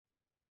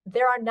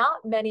There are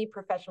not many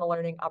professional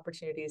learning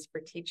opportunities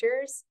for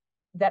teachers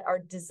that are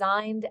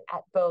designed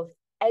at both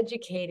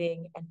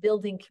educating and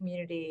building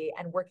community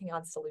and working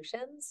on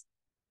solutions,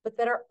 but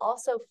that are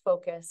also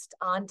focused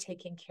on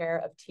taking care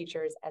of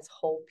teachers as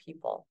whole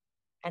people.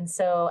 And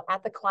so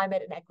at the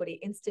Climate and Equity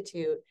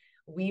Institute,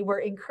 we were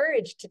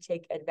encouraged to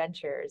take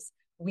adventures.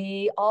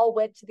 We all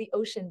went to the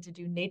ocean to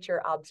do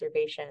nature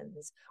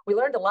observations. We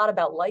learned a lot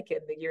about lichen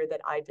the year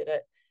that I did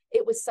it.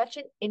 It was such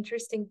an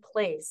interesting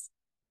place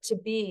to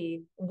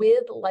be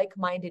with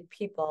like-minded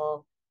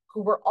people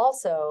who were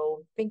also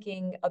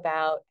thinking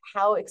about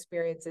how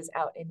experiences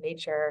out in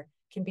nature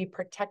can be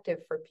protective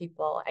for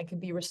people and can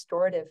be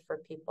restorative for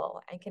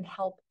people and can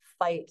help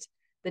fight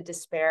the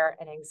despair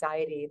and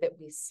anxiety that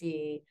we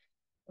see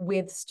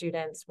with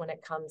students when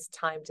it comes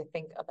time to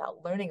think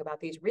about learning about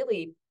these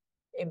really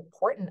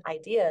important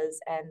ideas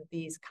and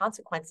these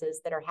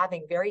consequences that are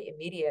having very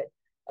immediate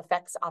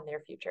effects on their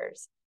futures.